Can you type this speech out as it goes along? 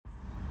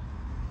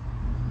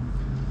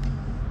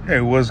Hey,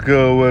 what's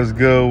good, what's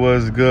good,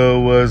 what's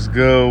good, what's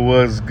good,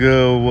 what's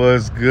good,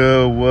 what's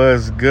good,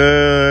 what's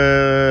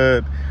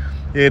good?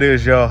 It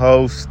is your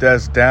host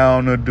that's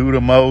down to do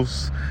the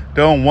most,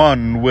 the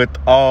one with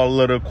all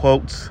of the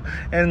quotes,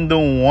 and the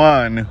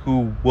one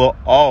who will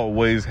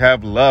always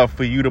have love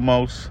for you the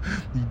most.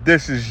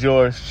 This is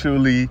yours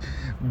truly,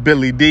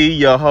 Billy D,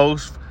 your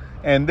host,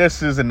 and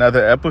this is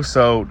another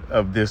episode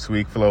of This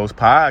Week Flows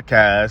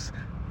podcast.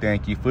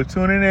 Thank you for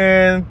tuning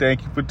in.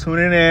 Thank you for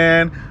tuning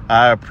in.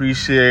 I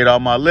appreciate all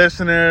my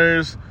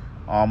listeners,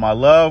 all my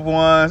loved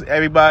ones,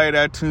 everybody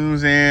that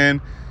tunes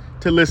in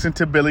to listen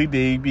to Billy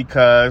D,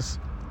 because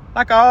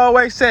like I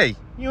always say,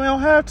 you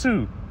don't have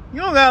to. You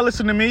don't got to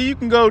listen to me. You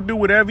can go do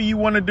whatever you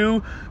want to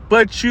do,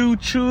 but you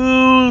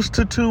choose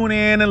to tune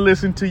in and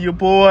listen to your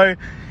boy,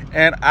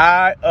 and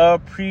I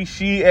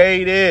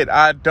appreciate it.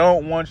 I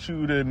don't want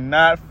you to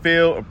not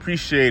feel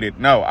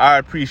appreciated. No, I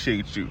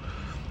appreciate you.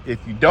 If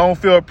you don't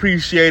feel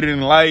appreciated in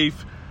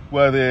life,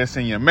 whether it's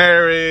in your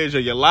marriage or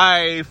your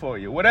life or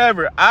your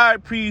whatever, I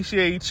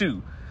appreciate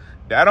you.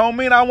 That don't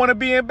mean I want to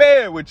be in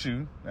bed with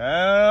you.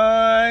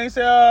 I ain't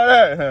say all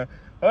that.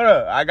 Hold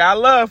up. I got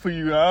love for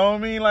you. I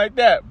don't mean like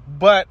that.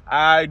 But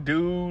I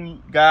do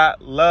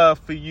got love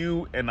for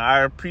you, and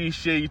I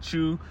appreciate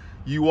you.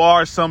 You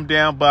are some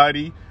damn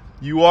body.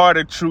 You are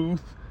the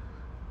truth.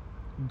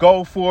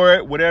 Go for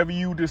it. Whatever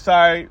you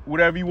decide,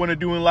 whatever you want to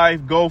do in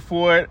life, go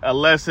for it.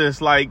 Unless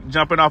it's like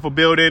jumping off a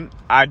building.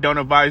 I don't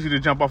advise you to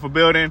jump off a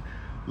building.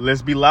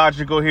 Let's be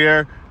logical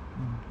here.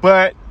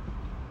 But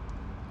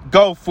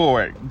go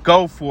for it.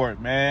 Go for it,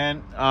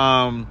 man.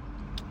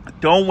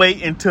 Don't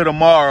wait until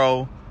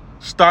tomorrow.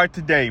 Start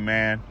today,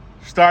 man.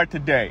 Start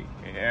today.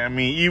 I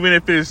mean, even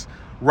if it's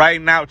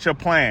writing out your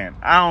plan.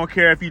 I don't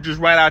care if you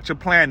just write out your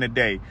plan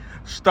today.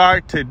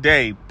 Start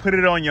today. Put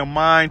it on your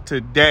mind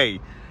today.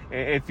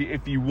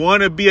 If you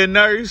want to be a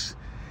nurse,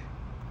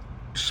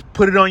 just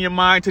put it on your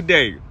mind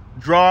today.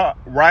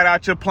 Write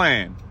out your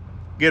plan.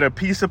 Get a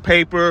piece of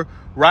paper,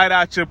 write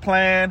out your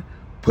plan,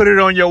 put it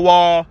on your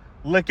wall,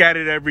 look at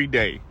it every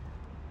day.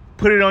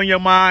 Put it on your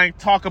mind,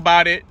 talk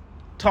about it,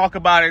 talk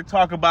about it,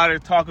 talk about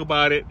it, talk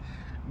about it.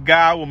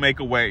 God will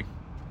make a way.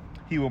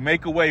 He will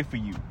make a way for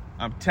you.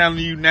 I'm telling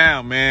you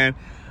now, man.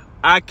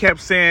 I kept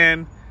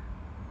saying,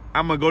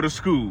 I'm going to go to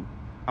school.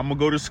 I'm going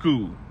to go to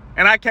school.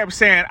 And I kept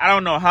saying, I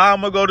don't know how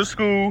I'm going to go to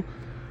school,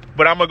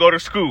 but I'm going to go to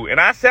school. And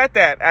I said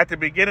that at the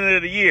beginning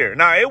of the year.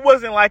 Now, it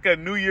wasn't like a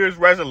New Year's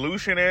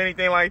resolution or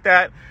anything like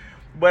that,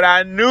 but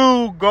I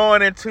knew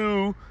going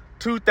into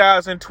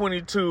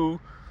 2022,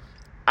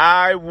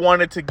 I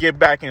wanted to get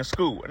back in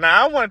school.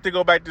 Now, I wanted to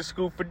go back to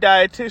school for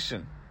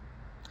dietitian.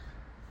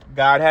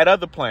 God had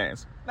other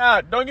plans.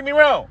 Now, don't get me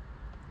wrong.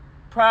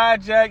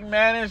 Project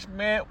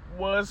management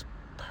was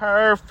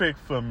perfect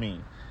for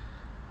me.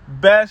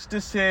 Best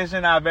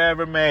decision I've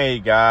ever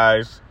made,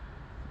 guys,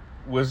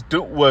 was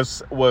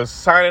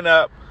signing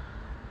up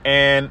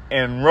and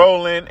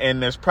enrolling in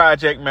this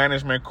project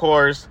management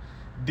course.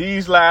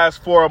 These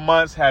last 4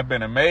 months have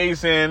been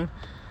amazing.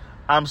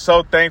 I'm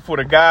so thankful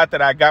to God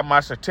that I got my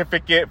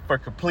certificate for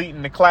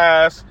completing the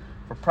class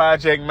for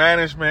project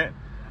management.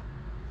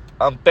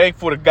 I'm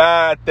thankful to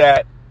God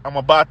that I'm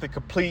about to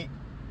complete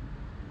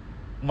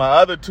my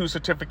other 2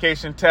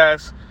 certification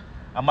tests.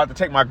 I'm about to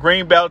take my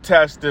green belt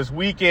test this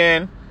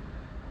weekend,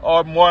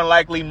 or more than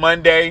likely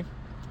Monday.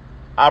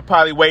 I'll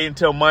probably wait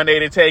until Monday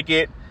to take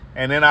it,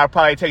 and then I'll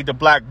probably take the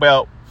black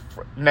belt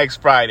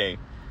next Friday.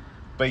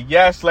 But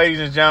yes, ladies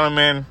and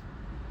gentlemen,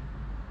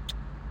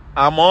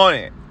 I'm on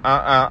it.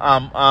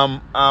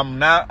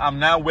 I'm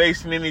not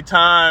wasting any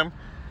time.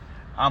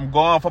 I'm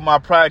going for my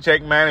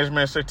project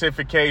management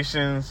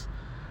certifications.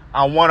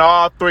 I want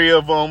all 3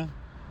 of them.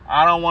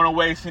 I don't want to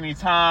waste any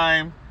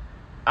time.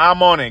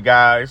 I'm on it,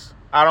 guys.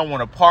 I don't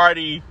want to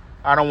party.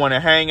 I don't want to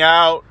hang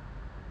out.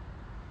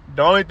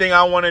 The only thing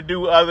I want to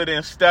do other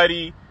than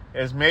study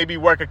is maybe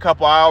work a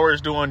couple hours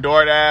doing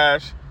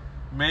DoorDash,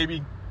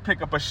 maybe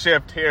pick up a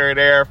shift here or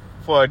there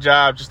for a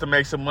job just to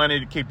make some money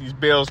to keep these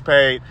bills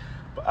paid.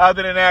 But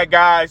other than that,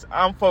 guys,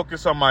 I'm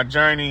focused on my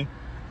journey.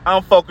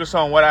 I'm focused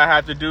on what I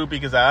have to do,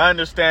 because I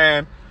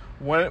understand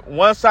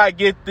once I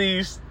get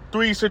these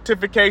 3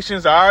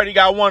 certifications, I already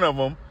got 1 of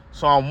them,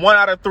 so I'm 1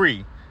 out of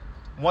 3.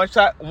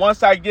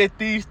 Once I get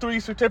these 3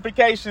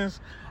 certifications,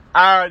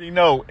 I already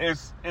know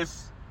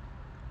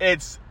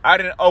I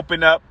didn't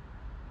open up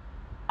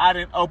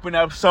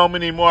so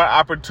many more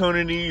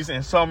opportunities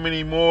and so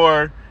many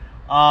more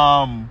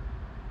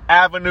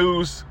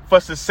avenues for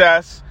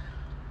success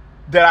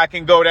that I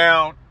can go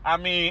down. I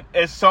mean,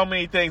 it's so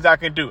many things I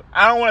can do.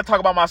 I don't want to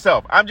talk about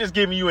myself. I'm just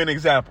giving you an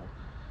example.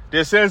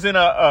 This isn't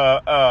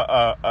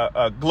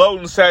a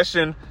gloating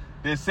session.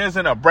 This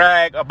isn't a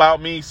brag about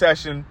me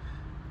session.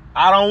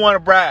 I don't want to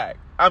brag.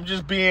 I'm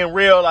just being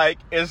real. Like,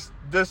 this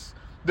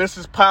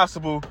is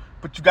possible,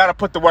 but you got to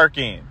put the work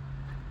in.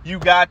 You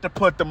got to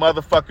put the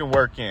motherfucking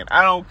work in.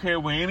 I don't care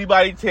what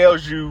anybody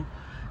tells you.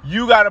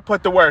 You got to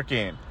put the work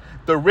in.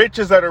 The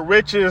richest are the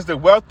richest. The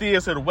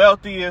wealthiest are the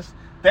wealthiest.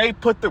 They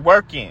put the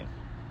work in.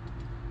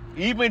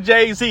 Even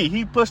Jay-Z,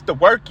 he puts the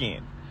work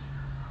in.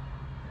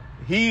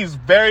 He's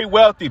very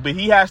wealthy, but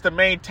he has to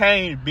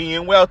maintain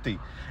being wealthy.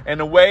 And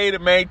the way to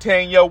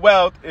maintain your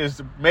wealth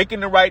is making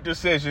the right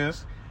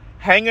decisions,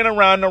 hanging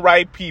around the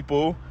right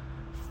people,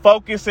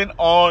 focusing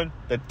on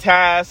the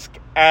task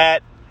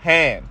at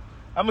hand.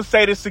 I'm going to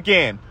say this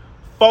again.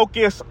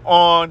 Focus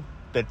on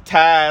the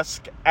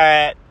task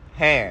at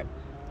hand.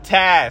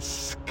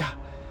 Task.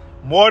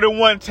 More than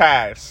one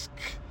task.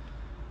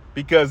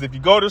 Because if you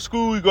go to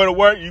school, you go to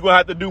work, you're going to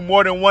have to do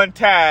more than one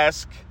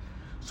task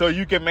so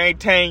you can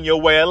maintain your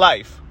way of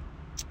life.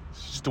 It's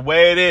just the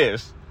way it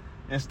is.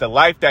 It's the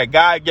life that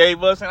God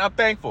gave us, and I'm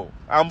thankful.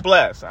 I'm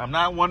blessed. I'm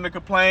not one to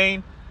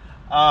complain.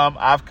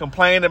 I've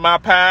complained in my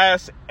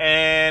past,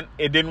 and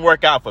it didn't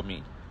work out for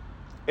me.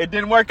 It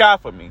didn't work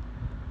out for me.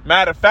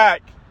 Matter of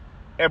fact,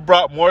 it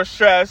brought more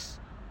stress,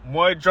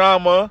 more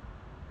drama,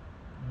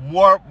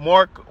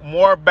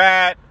 more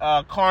bad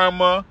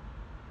karma,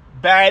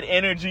 bad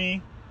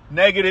energy,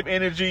 negative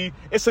energy.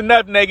 It's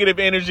enough negative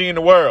energy in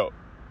the world.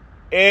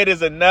 It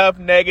is enough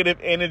negative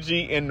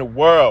energy in the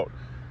world.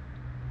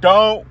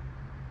 Don't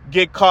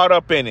get caught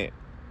up in it.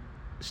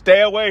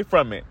 Stay away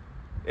from it.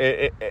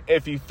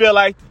 If you feel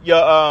like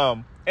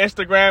your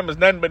Instagram is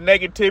nothing but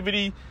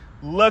negativity,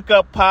 look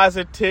up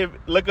positive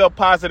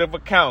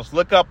accounts.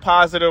 Look up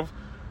positive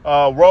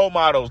role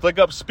models. Look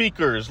up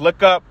speakers.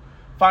 Look up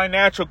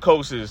financial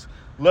coaches.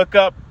 Look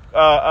up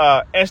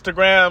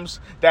Instagrams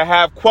that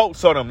have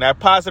quotes on them, that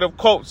positive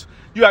quotes.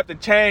 You have to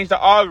change the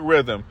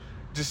algorithm.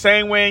 The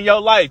same way in your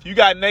life. You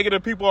got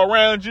negative people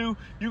around you.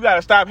 You got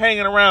to stop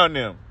hanging around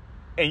them.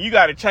 And you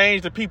got to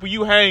change the people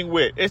you hang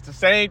with. It's the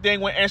same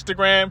thing with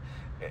Instagram.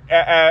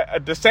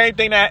 The same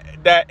thing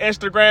that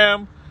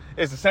Instagram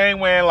is the same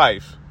way in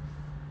life.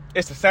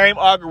 It's the same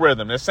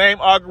algorithm. The same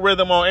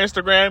algorithm on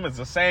Instagram is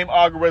the same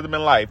algorithm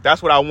in life.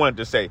 That's what I wanted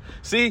to say.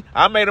 See,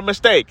 I made a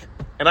mistake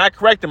and I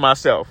corrected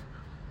myself.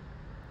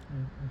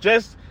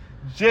 Just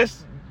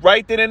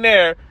right then and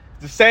there,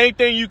 the same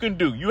thing you can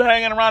do. You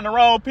hanging around the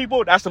wrong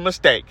people, that's a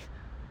mistake.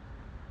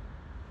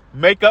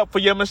 Make up for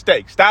your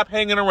mistake. Stop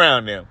hanging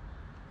around them.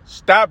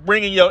 Stop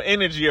bringing your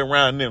energy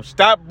around them.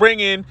 Stop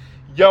bringing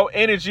your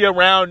energy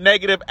around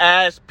negative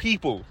ass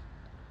people.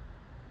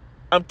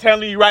 I'm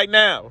telling you right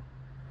now,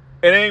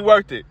 it ain't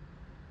worth it.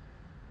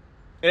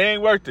 It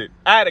ain't worth it.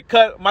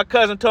 My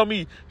cousin told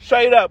me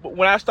straight up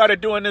when I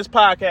started doing this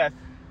podcast.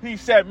 He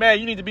said, man,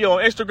 you need to be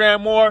on Instagram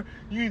more.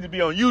 You need to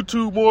be on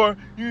YouTube more.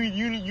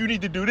 You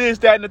need to do this,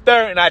 that, and the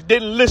third. And I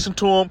didn't listen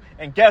to him.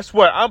 And guess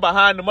what? I'm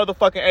behind the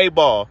motherfucking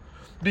A-ball.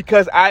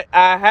 Because I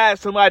had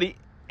somebody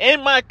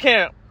in my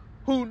camp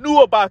who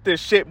knew about this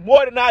shit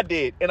more than I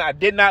did. And I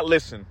did not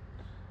listen.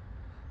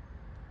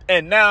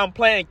 And now I'm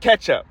playing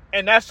catch up.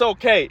 And that's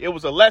okay. It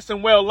was a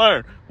lesson well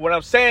learned. What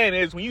I'm saying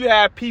is when you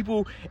have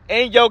people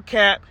in your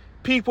camp,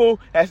 people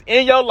that's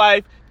in your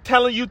life,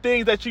 telling you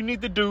things that you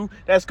need to do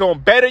that's going to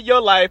better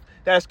your life,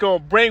 that's going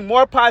to bring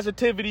more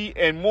positivity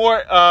and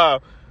more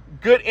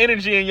good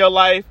energy in your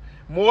life,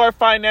 more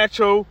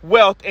financial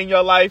wealth in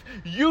your life,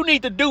 you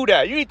need to do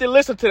that. You need to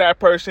listen to that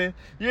person.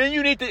 You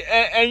need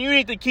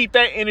to keep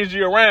that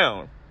energy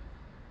around.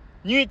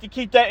 You need to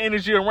keep that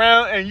energy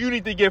around, and you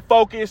need to get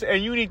focused,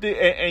 and you need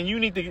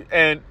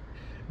to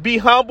be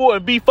humble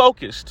and be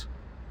focused.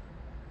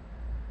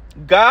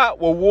 God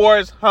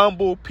rewards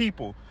humble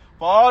people.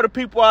 For all the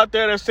people out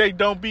there that say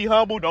don't be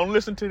humble, don't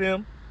listen to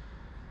them.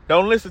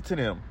 Don't listen to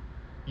them.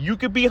 You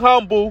can be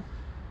humble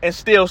and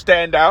still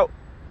stand out.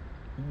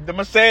 I'm going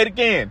to say it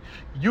again.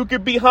 You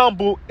can be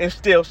humble and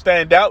still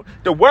stand out.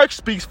 The work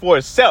speaks for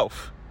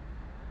itself.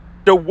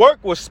 The work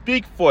will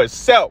speak for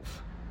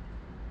itself.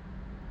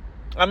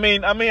 I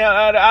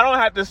don't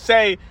have to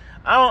say,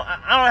 I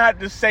don't have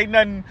to say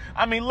nothing.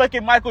 I mean, look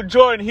at Michael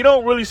Jordan. He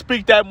don't really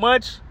speak that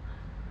much.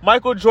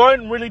 Michael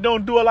Jordan really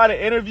don't do a lot of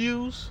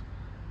interviews.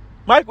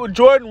 Michael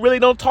Jordan really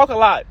don't talk a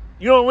lot.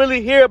 You don't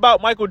really hear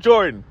about Michael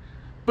Jordan.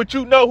 But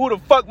you know who the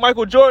fuck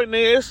Michael Jordan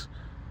is.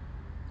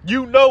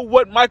 You know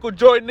what Michael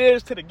Jordan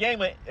is to the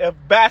game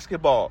of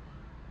basketball.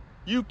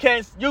 You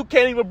can't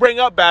even bring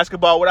up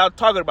basketball without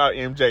talking about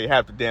MJ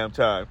half the damn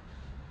time.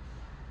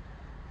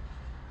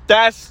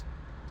 That's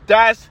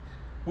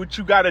what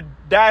you gotta,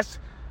 that's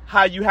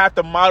how you have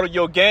to model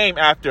your game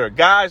after.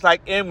 Guys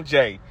like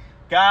MJ.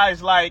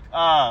 Guys like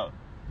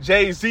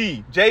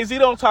Jay-Z. Jay-Z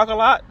don't talk a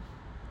lot.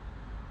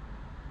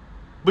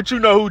 But you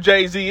know who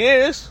Jay-Z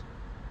is.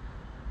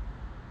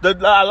 A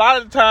lot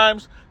of the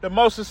times, the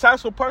most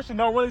successful person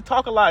don't really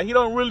talk a lot. He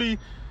don't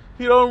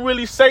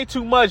really say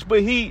too much,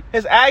 but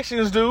his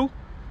actions do.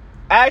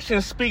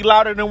 Actions speak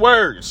louder than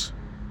words.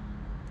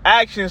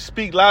 Actions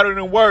speak louder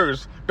than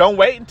words. Don't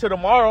wait until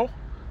tomorrow.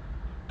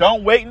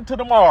 Don't wait until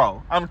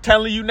tomorrow. I'm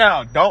telling you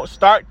now. Don't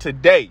start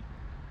today.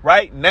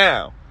 Right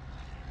now.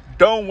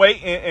 Don't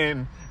wait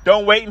and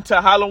don't wait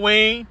until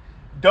Halloween.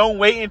 Don't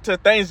wait until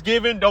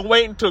Thanksgiving. Don't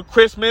wait until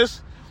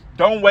Christmas.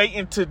 Don't wait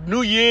until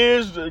New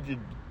Year's.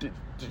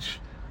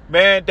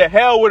 Man, the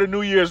hell with a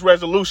New Year's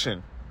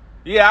resolution.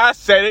 Yeah, I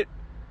said it.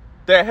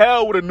 The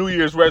hell with a New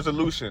Year's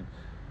resolution.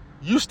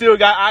 You still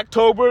got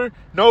October,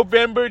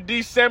 November,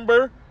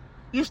 December.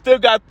 You still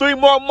got 3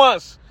 more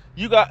months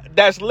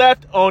that's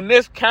left on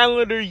this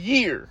calendar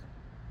year.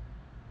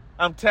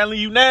 I'm telling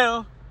you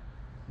now,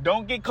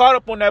 don't get caught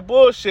up on that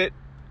bullshit.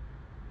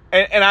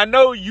 And I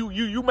know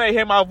you may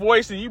hear my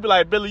voice and you be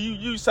like, Billy,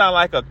 you sound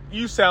like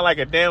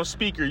a damn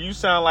speaker. You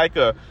sound like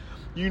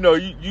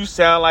you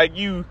sound like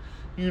you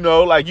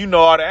know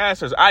all the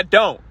answers. I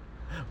don't.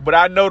 But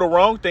I know the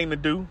wrong thing to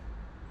do.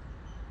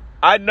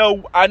 I've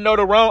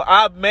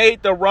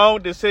made the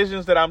wrong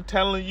decisions that I'm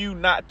telling you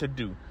not to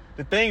do.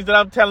 The things that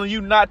I'm telling you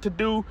not to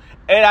do,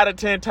 8 out of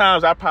 10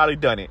 times I've probably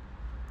done it.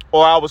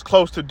 Or I was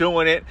close to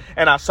doing it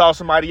and I saw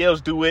somebody else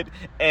do it,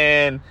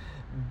 and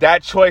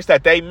that choice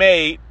that they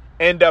made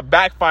ended up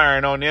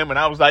backfiring on them, and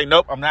I was like,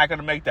 nope, I'm not going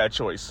to make that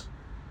choice.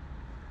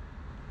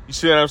 You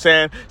see what I'm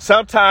saying?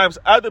 Sometimes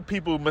other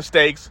people's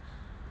mistakes,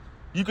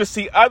 you can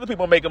see other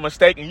people make a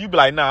mistake and you be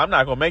like, nah, I'm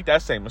not going to make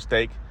that same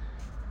mistake.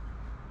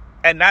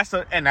 And that's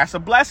a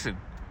blessing.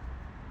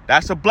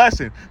 That's a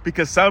blessing,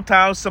 because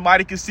sometimes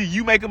somebody can see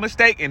you make a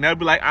mistake and they'll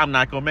be like, I'm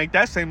not going to make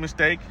that same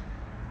mistake.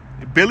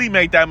 If Billy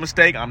made that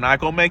mistake, I'm not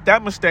going to make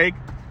that mistake.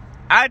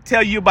 I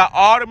tell you about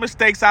all the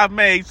mistakes I've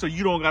made so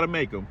you don't got to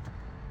make them.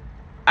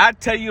 I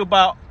tell you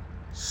about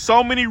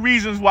so many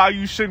reasons why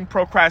you shouldn't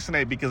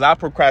procrastinate, because I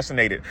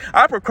procrastinated.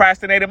 I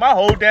procrastinated my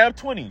whole damn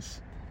 20s.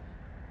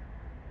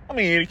 I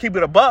mean, to keep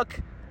it a buck,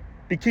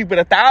 to keep it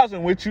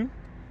 1,000 with you,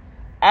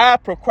 I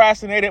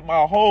procrastinated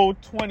my whole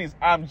 20s.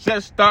 I'm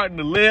just starting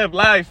to live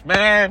life,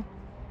 man.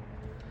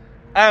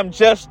 I'm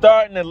just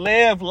starting to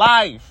live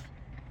life.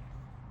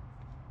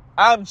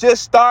 I'm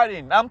just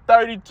starting. I'm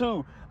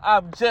 32.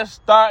 I'm just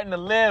starting to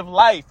live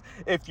life.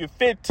 If you're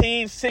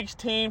 15,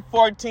 16,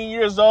 14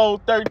 years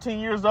old, 13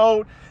 years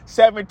old,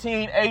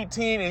 17,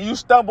 18, and you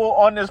stumble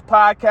on this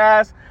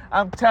podcast,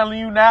 I'm telling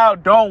you now,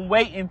 don't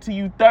wait until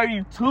you're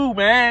 32,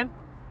 man.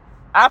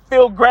 I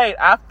feel great.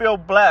 I feel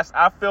blessed.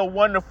 I feel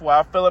wonderful.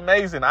 I feel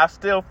amazing. I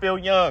still feel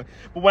young.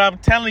 But what I'm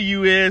telling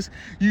you is,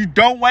 you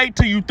don't wait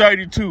till you're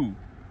 32.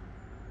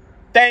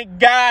 Thank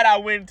God I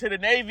went into the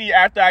Navy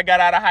after I got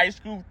out of high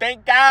school.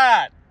 Thank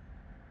God.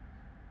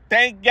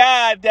 Thank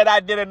God that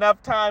I did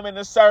enough time in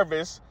the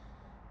service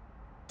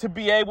to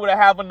be able to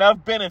have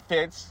enough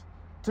benefits,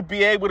 to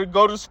be able to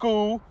go to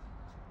school,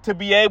 to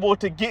be able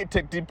to get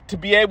to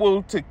be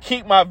able to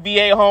keep my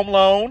VA home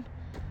loan,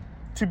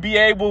 to be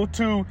able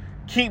to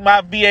keep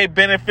my VA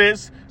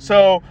benefits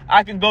so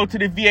I can go to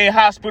the VA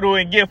hospital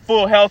and get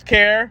full health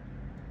care.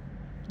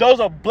 Those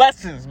are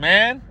blessings,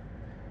 man.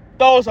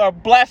 Those are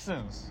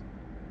blessings.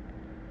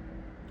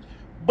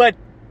 But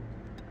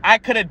I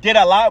could have did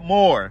a lot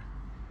more.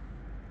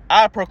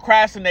 I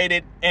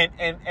procrastinated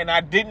and I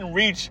didn't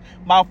reach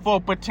my full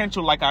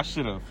potential like I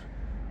should have.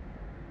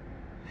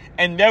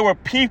 And there were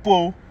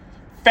people,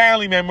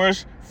 family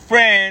members,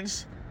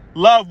 friends,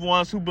 loved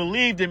ones who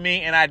believed in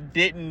me, and I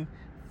didn't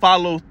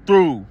follow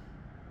through.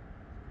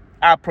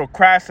 I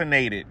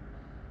procrastinated.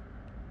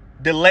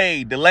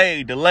 Delay this,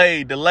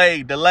 delay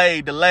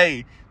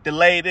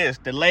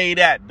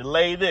that,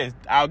 delay this.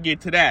 I'll get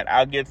to that.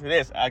 I'll get to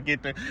this.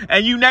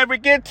 And you never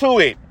get to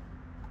it.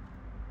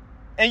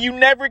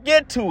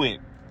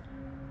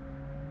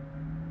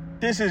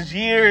 This is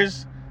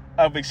years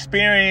of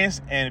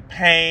experience and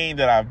pain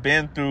that I've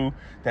been through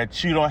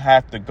that you don't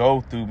have to go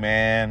through,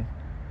 man.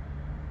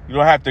 You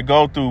don't have to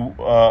go through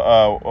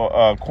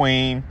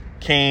queen,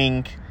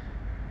 king,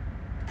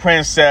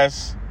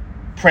 princess,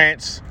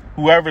 prince,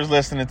 whoever's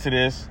listening to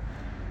this,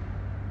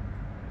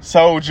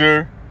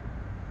 soldier,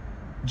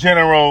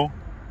 general,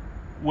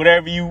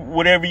 whatever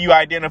you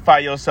identify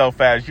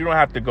yourself as. You don't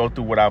have to go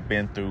through what I've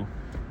been through.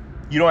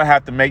 You don't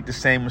have to make the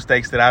same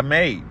mistakes that I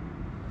made.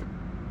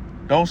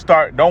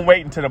 Don't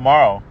wait until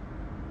tomorrow.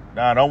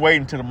 Nah, don't wait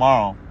until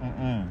tomorrow.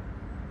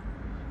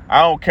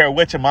 I don't care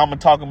what your mama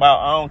talking about.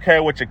 I don't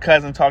care what your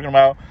cousin talking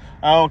about.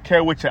 I don't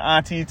care what your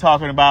auntie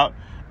talking about.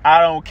 I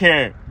don't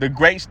care. The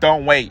greats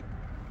don't wait.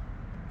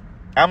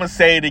 I'm going to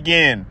say it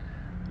again.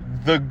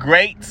 The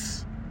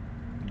greats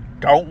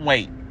don't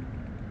wait.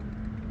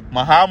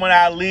 Muhammad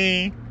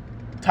Ali,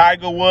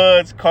 Tiger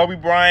Woods, Kobe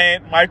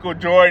Bryant, Michael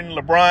Jordan,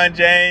 LeBron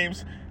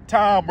James,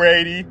 Tom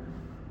Brady,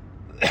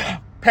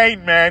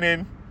 Peyton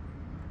Manning,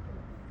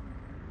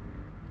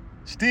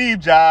 Steve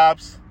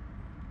Jobs,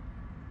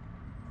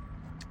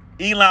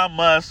 Elon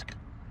Musk,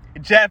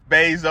 Jeff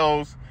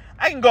Bezos.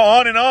 I can go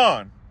on and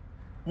on.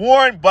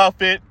 Warren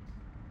Buffett.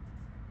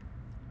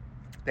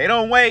 They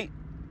don't wait.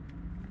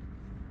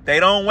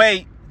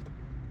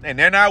 And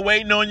they're not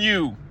waiting on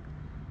you.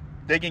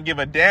 They can give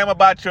a damn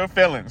about your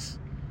feelings.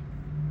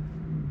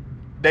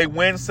 They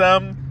win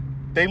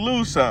some, they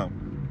lose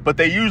some. But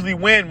they usually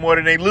win more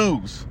than they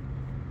lose.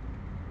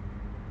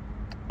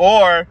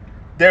 Or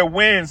their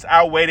wins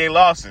outweigh their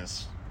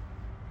losses.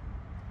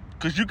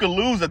 Because you can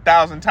lose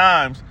 1,000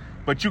 times,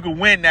 but you can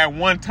win that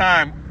one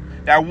time.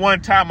 That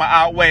one time will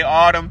outweigh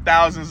all them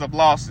thousands of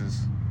losses.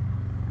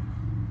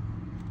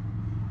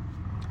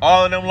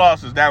 All of them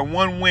losses, that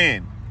one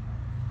win.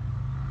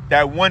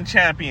 That one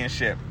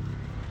championship.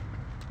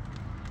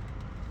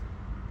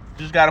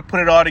 Just got to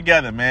put it all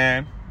together,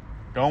 man.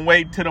 Don't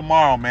wait till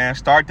tomorrow, man.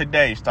 Start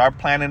today. Start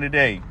planning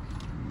today.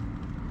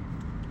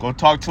 Go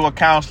talk to a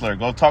counselor.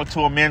 Go talk to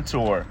a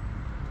mentor.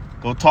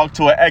 Go talk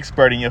to an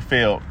expert in your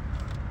field.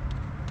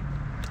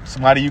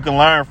 Somebody you can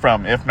learn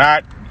from. If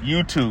not,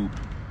 YouTube.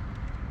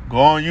 Go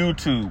on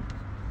YouTube.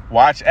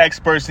 Watch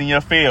experts in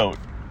your field.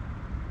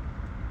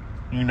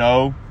 You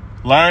know,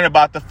 learn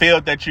about the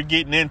field that you're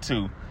getting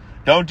into.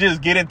 Don't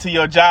just get into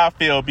your job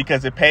field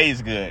because it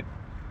pays good.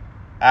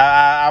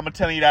 I'm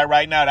telling you that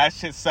right now. That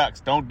shit sucks.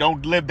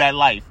 Don't live that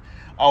life.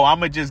 Oh, I'm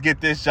going to just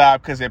get this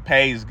job because it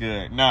pays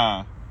good.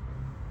 Nah.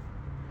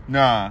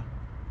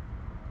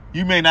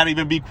 You may not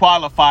even be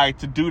qualified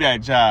to do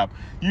that job.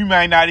 You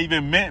may not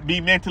even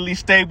be mentally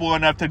stable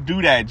enough to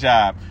do that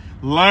job.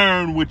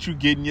 Learn what you're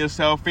getting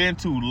yourself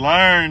into.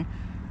 Learn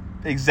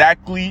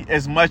exactly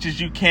as much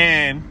as you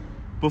can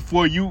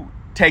before you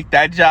take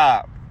that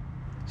job.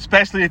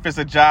 Especially if it's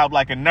a job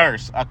like a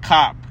nurse, a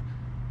cop,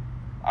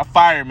 a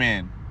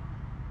fireman.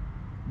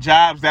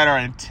 Jobs that are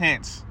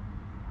intense.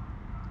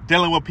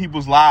 Dealing with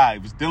people's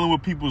lives. Dealing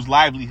with people's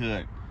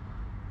livelihood.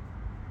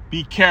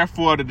 Be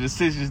careful of the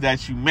decisions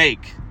that you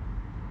make.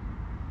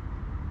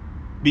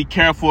 Be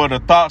careful of the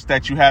thoughts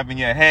that you have in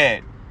your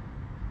head.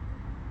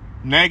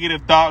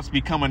 Negative thoughts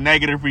become a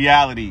negative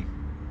reality.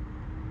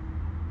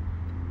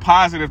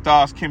 Positive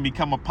thoughts can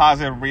become a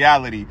positive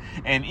reality.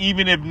 And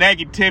even if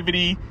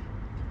negativity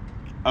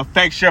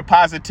affects your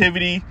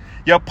positivity,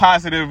 your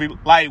positive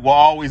light will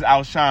always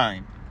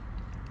outshine.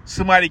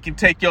 Somebody can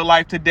take your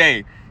life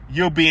today.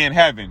 You'll be in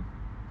heaven.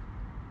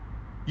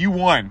 You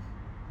won.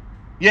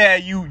 Yeah,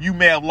 you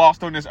may have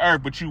lost on this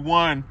earth, but you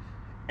won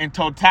in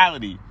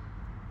totality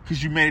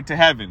because you made it to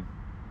heaven.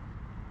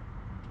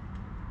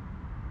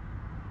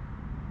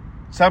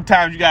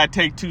 Sometimes you got to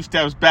take 2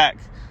 steps back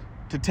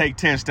to take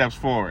 10 steps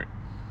forward.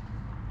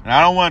 And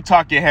I don't want to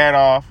talk your head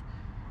off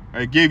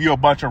or give you a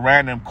bunch of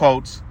random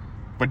quotes,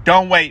 but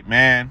don't wait,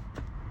 man.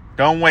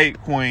 Don't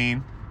wait,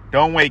 queen.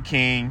 Don't wait,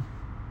 king.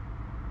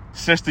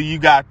 Sister, you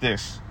got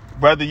this.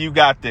 Brother, you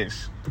got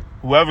this.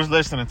 Whoever's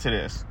listening to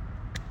this.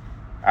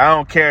 I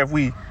don't care if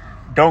we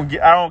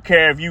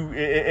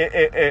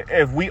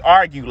if we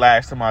argued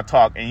last time I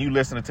talked and you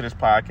listening to this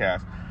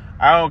podcast.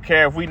 I don't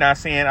care if we not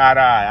seeing eye to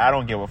eye. I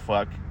don't give a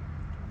fuck.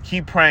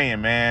 Keep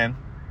praying, man.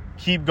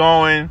 Keep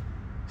going.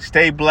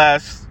 Stay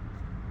blessed.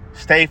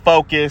 Stay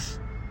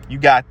focused. You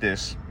got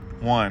this.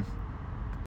 1.